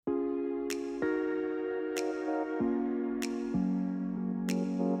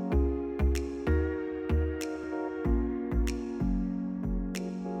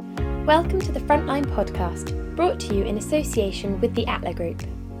Welcome to the Frontline podcast, brought to you in association with the Atla Group.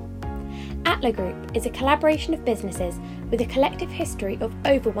 Atla Group is a collaboration of businesses with a collective history of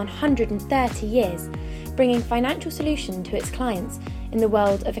over 130 years, bringing financial solutions to its clients in the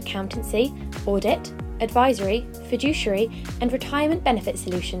world of accountancy, audit, advisory, fiduciary and retirement benefit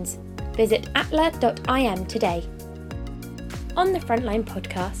solutions. Visit atla.im today. On the Frontline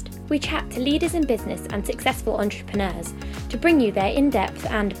podcast, we chat to leaders in business and successful entrepreneurs to bring you their in-depth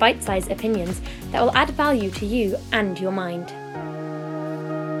and bite-sized opinions that will add value to you and your mind.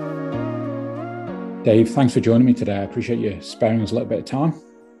 Dave, thanks for joining me today. I appreciate you sparing us a little bit of time.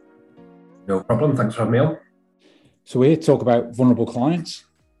 No problem. Thanks for having me on. So we're here to talk about vulnerable clients.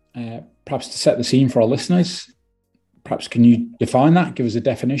 Perhaps to set the scene for our listeners, perhaps can you define that? Give us a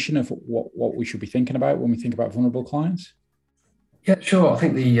definition of what we should be thinking about when we think about vulnerable clients? Yeah, sure. I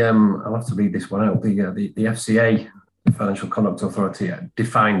think I'll have to read this one out. The FCA, the Financial Conduct Authority,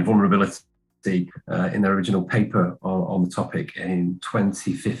 defined vulnerability in their original paper on the topic in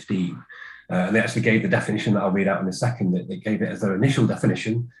 2015. And they actually gave the definition that I'll read out in a second. They gave it as their initial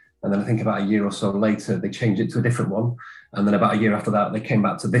definition. And then I think about a year or so later, they changed it to a different one. And then about a year after that, they came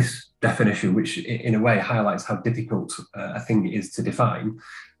back to this definition, which in a way highlights how difficult a thing is to define.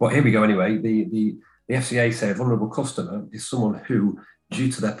 But here we go anyway. The FCA say a vulnerable customer is someone who, due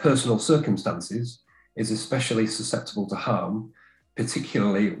to their personal circumstances, is especially susceptible to harm,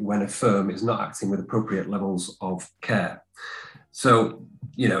 particularly when a firm is not acting with appropriate levels of care. So,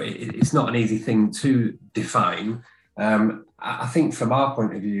 it's not an easy thing to define. I think from our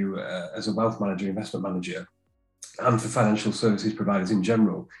point of view, as a wealth manager, investment manager, and for financial services providers in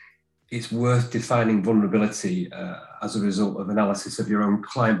general, it's worth defining vulnerability as a result of analysis of your own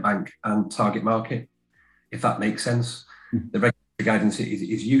client bank and target market, if that makes sense. The regulatory guidance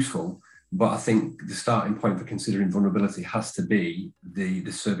is useful, but I think the starting point for considering vulnerability has to be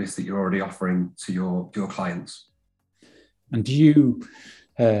the service that you're already offering to your clients. And do you,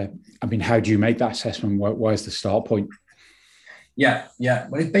 how do you make that assessment? Where's the start point? Yeah.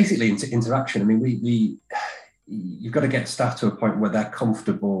 Well, it's basically interaction. I mean, you've got to get staff to a point where they're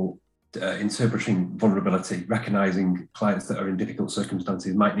comfortable interpreting vulnerability, recognizing clients that are in difficult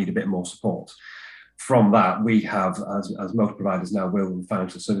circumstances might need a bit more support. From that, we have, as most providers now will on the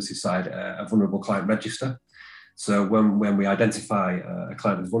financial services side, a vulnerable client register. So when we identify a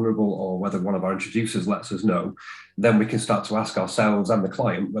client as vulnerable, or whether one of our introducers lets us know, then we can start to ask ourselves and the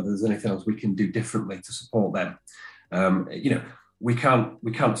client whether there's anything else we can do differently to support them. We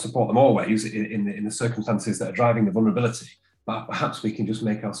can't support them always in the circumstances that are driving the vulnerability, but perhaps we can just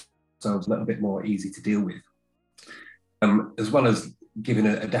make ourselves a little bit more easy to deal with. As well as giving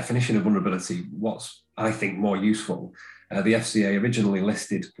a definition of vulnerability, what's, I think, more useful, the FCA originally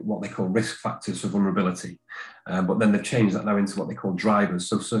listed what they call risk factors for vulnerability, but then they've changed that now into what they call drivers,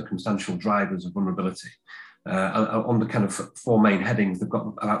 so circumstantial drivers of vulnerability. And on the kind of four main headings, they've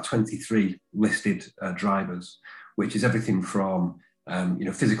got about 23 listed drivers, which is everything from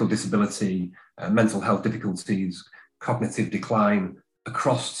physical disability, mental health difficulties, cognitive decline,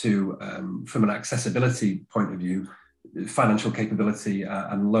 across to, from an accessibility point of view, financial capability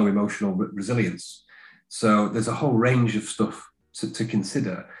and low emotional resilience. So there's a whole range of stuff to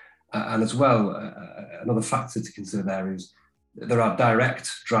consider. And as well, another factor to consider there is there are direct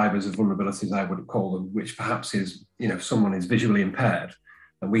drivers of vulnerabilities, I would call them, which perhaps is, if someone is visually impaired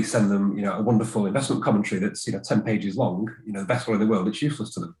and we send them, a wonderful investment commentary that's, 10 pages long, the best one in the world, it's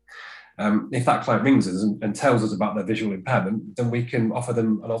useless to them. If that client rings us and tells us about their visual impairment, then we can offer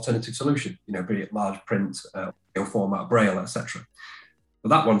them an alternative solution, be it large print, format, braille, etc. But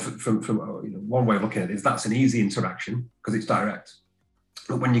that one, from one way of looking at it, is that's an easy interaction because it's direct.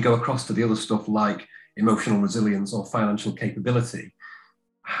 But when you go across to the other stuff like emotional resilience or financial capability,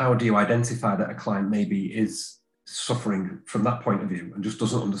 how do you identify that a client maybe is suffering from that point of view and just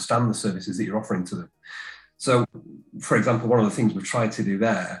doesn't understand the services that you're offering to them? So, for example, one of the things we've tried to do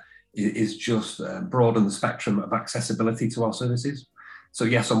there is just broaden the spectrum of accessibility to our services. So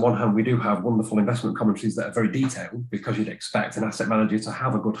yes, on one hand, we do have wonderful investment commentaries that are very detailed because you'd expect an asset manager to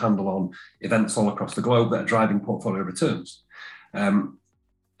have a good handle on events all across the globe that are driving portfolio returns.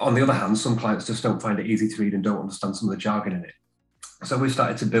 On the other hand, some clients just don't find it easy to read and don't understand some of the jargon in it. So we've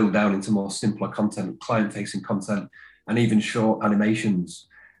started to build down into more simpler content, client-facing content, and even short animations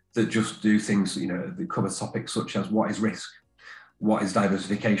that just do things, that cover topics such as what is risk, what is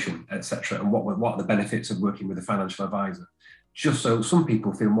diversification, etc., and what are the benefits of working with a financial advisor, just so some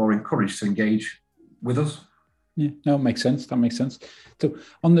people feel more encouraged to engage with us. Yeah, no, it makes sense. That makes sense. So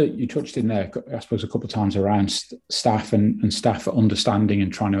you touched in there, I suppose, a couple of times around staff and staff understanding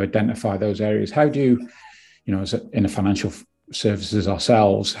and trying to identify those areas. How do you, as in a financial services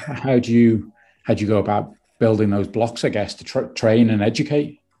ourselves. How do you go about building those blocks, I guess, to train and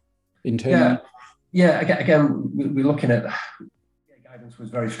educate internally? Yeah. Again, we're looking at guidance was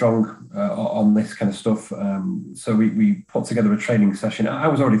very strong on this kind of stuff. So we put together a training session. I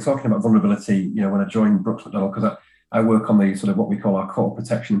was already talking about vulnerability, when I joined Brooks MacDonald, because I work on the sort of what we call our core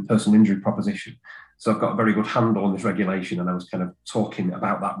protection and personal injury proposition. So I've got a very good handle on this regulation, and I was kind of talking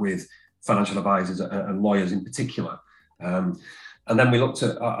about that with financial advisors and lawyers in particular. And then we looked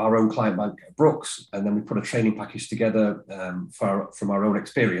at our own client bank at Brooks, and then we put a training package together from our own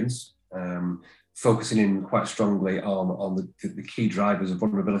experience, focusing in quite strongly on the key drivers of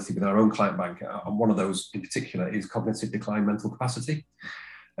vulnerability with our own client bank. And one of those in particular is cognitive decline, mental capacity.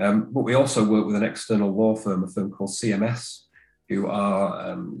 But we also work with an external law firm, a firm called CMS, who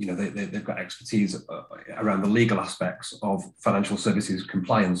are, they've got expertise around the legal aspects of financial services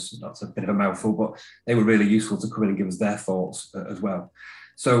compliance. That's a bit of a mouthful, but they were really useful to come in and give us their thoughts as well.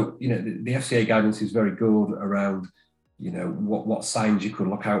 So, the FCA guidance is very good around, what signs you could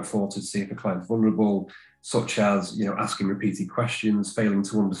look out for to see if a client's vulnerable, such as, asking repeated questions, failing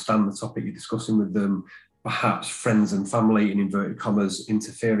to understand the topic you're discussing with them, perhaps friends and family, in inverted commas,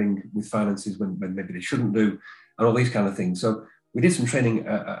 interfering with finances when maybe they shouldn't do, and all these kind of things. So we did some training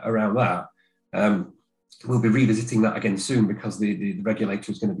around that. We'll be revisiting that again soon, because the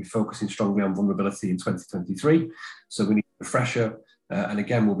regulator is going to be focusing strongly on vulnerability in 2023. So we need a refresher. And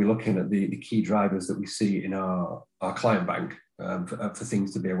again, we'll be looking at the key drivers that we see in our client bank for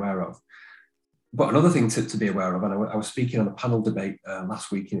things to be aware of. But another thing to be aware of, and I was speaking on a panel debate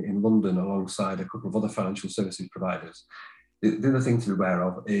last week in London alongside a couple of other financial services providers. The other thing to be aware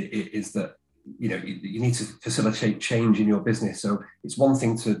of is that you need to facilitate change in your business. So it's one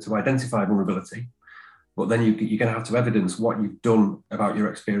thing to identify vulnerability, but then you're going to have to evidence what you've done about your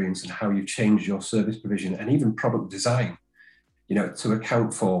experience and how you've changed your service provision and even product design, to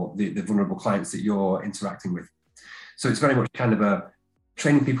account for the vulnerable clients that you're interacting with. So it's very much kind of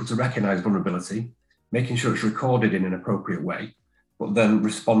training people to recognize vulnerability, making sure it's recorded in an appropriate way, but then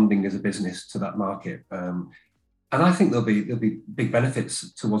responding as a business to that market. And I think there'll be big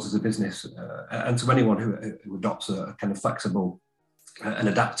benefits to us as a business and to anyone who adopts a kind of flexible and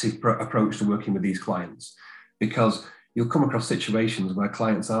adaptive approach to working with these clients, because you'll come across situations where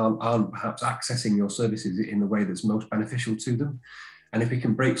clients aren't perhaps accessing your services in the way that's most beneficial to them. And if we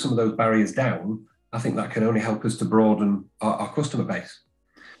can break some of those barriers down, I think that can only help us to broaden our customer base.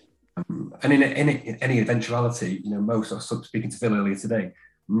 And in any eventuality, most, I was speaking to Phil earlier today,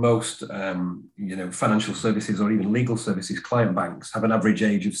 most financial services or even legal services client banks have an average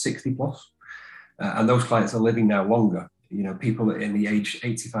age of 60 plus, and those clients are living now longer. People in the age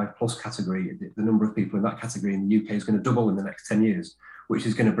 85 plus category, the number of people in that category in the UK is going to double in the next 10 years, which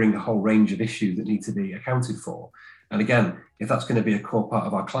is going to bring a whole range of issues that need to be accounted for. And again, if that's going to be a core part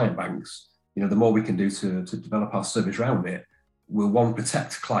of our client banks, the more we can do to develop our service around it, will, one,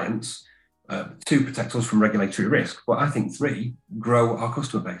 protect clients, two, protect us from regulatory risk, but I think three, grow our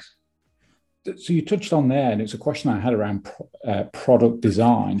customer base. So you touched on there, and it's a question I had around product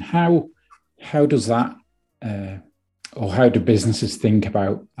design. How does that, or how do businesses think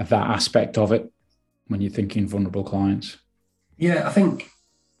about that aspect of it when you're thinking vulnerable clients? Yeah, I think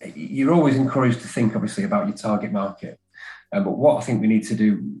you're always encouraged to think, obviously, about your target market. But what I think we need to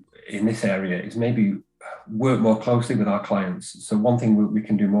do in this area is maybe work more closely with our clients. So one thing we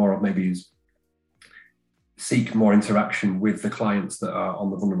can do more of maybe is seek more interaction with the clients that are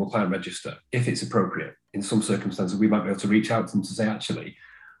on the vulnerable client register, if it's appropriate. In some circumstances, we might be able to reach out to them to say, actually,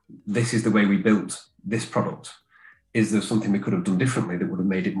 this is the way we built this product. Is there something we could have done differently that would have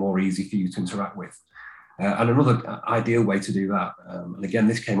made it more easy for you to interact with? And another ideal way to do that, and again,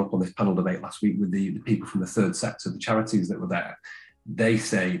 this came up on this panel debate last week with the people from the third sector, the charities that were there. They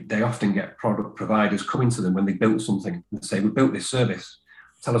say they often get product providers coming to them when they built something and say, we built this service,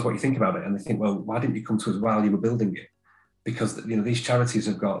 tell us what you think about it. And they think, well, why didn't you come to us while you were building it? Because these charities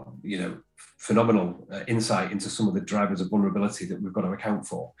have got phenomenal insight into some of the drivers of vulnerability that we've got to account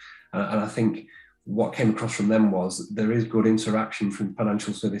for. And I think what came across from them was there is good interaction from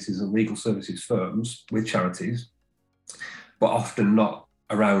financial services and legal services firms with charities, but often not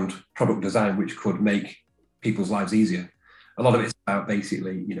around product design, which could make people's lives easier. A lot of it's about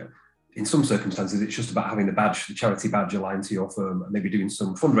basically, in some circumstances, it's just about having the charity badge aligned to your firm and maybe doing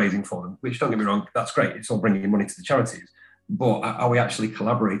some fundraising for them, which, don't get me wrong, that's great. It's all bringing money to the charities. But are we actually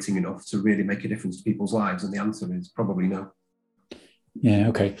collaborating enough to really make a difference to people's lives? And the answer is probably no. Yeah.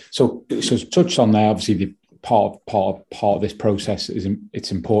 Okay. So touched on there. Obviously, the part of this process is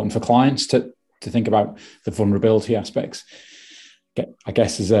it's important for clients to think about the vulnerability aspects. I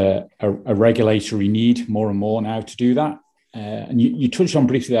guess there's a regulatory need more and more now to do that. And you touched on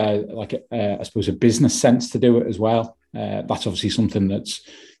briefly there, like I suppose a business sense to do it as well. That's obviously something that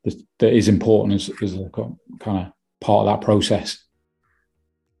is important as a kind of part of that process.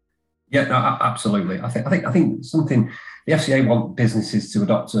 Yeah, no, absolutely. I think something the FCA want businesses to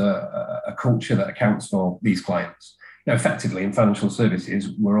adopt a culture that accounts for these clients. Effectively in financial services,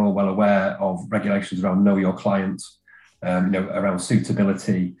 we're all well aware of regulations around know your client, around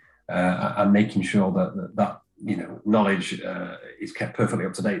suitability, and making sure that knowledge is kept perfectly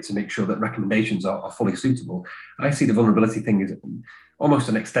up to date to make sure that recommendations are fully suitable. And I see the vulnerability thing as almost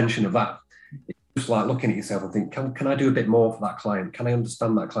an extension of that. It's just like looking at yourself and think, can I do a bit more for that client? Can I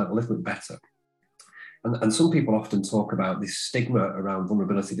understand that client a little bit better? And some people often talk about this stigma around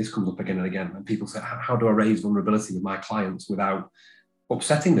vulnerability. This comes up again and again. And people say, how do I raise vulnerability with my clients without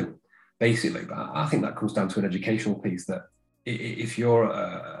upsetting them, basically? But I think that comes down to an educational piece that if you're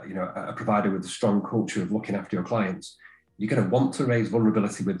a provider with a strong culture of looking after your clients, you're going to want to raise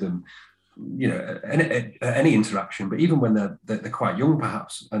vulnerability with them, any interaction, but even when they're quite young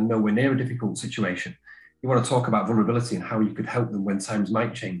perhaps and nowhere near a difficult situation, you want to talk about vulnerability and how you could help them when times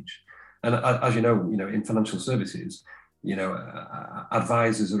might change. And as you know, in financial services,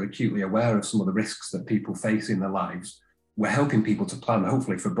 advisors are acutely aware of some of the risks that people face in their lives. We're helping people to plan,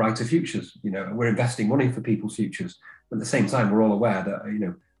 hopefully, for brighter futures. We're investing money for people's futures. But at the same time, we're all aware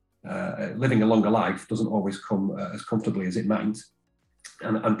that, living a longer life doesn't always come as comfortably as it might.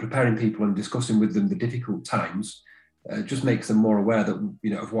 And preparing people and discussing with them the difficult times just makes them more aware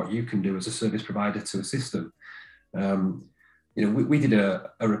that, of what you can do as a service provider to assist them. We did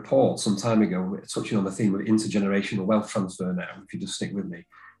a report some time ago, touching on the theme of intergenerational wealth transfer now, if you just stick with me.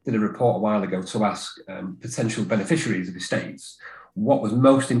 Did a report a while ago to ask potential beneficiaries of estates what was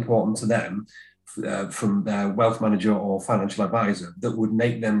most important to them from their wealth manager or financial advisor that would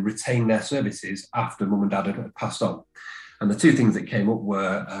make them retain their services after mum and dad had passed on. And the two things that came up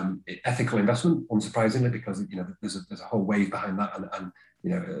were ethical investment, unsurprisingly, because there's a whole wave behind that, and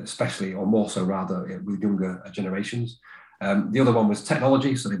especially, or more so rather, with younger generations. The other one was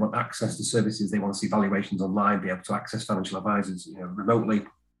technology, so they want access to services, they want to see valuations online, be able to access financial advisors remotely.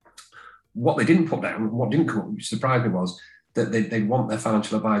 What they didn't put down, what didn't come up, which surprised me, was that they want their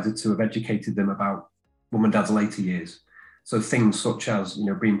financial advisor to have educated them about mum and dad's later years. So things such as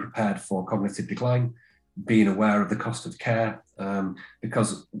being prepared for cognitive decline, being aware of the cost of care,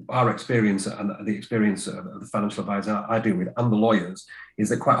 because our experience and the experience of the financial advisor I deal with and the lawyers is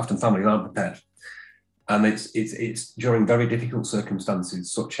that quite often families aren't prepared. And it's during very difficult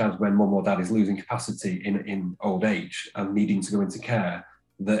circumstances, such as when mum or dad is losing capacity in old age and needing to go into care,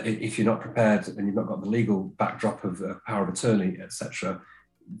 that if you're not prepared and you've not got the legal backdrop of power of attorney, etc.,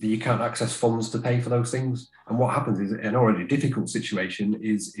 you can't access funds to pay for those things. And what happens is an already difficult situation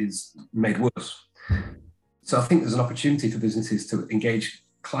is made worse. So I think there's an opportunity for businesses to engage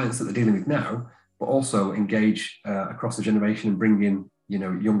clients that they're dealing with now, but also engage across the generation and bring in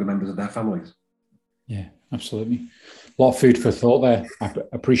younger members of their families. Yeah, absolutely. A lot of food for thought there. I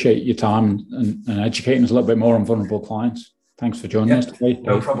appreciate your time and educating us a little bit more on vulnerable clients. Thanks for joining us today.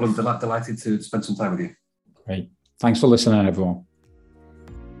 No problem. Delighted to spend some time with you. Great. Thanks for listening, everyone.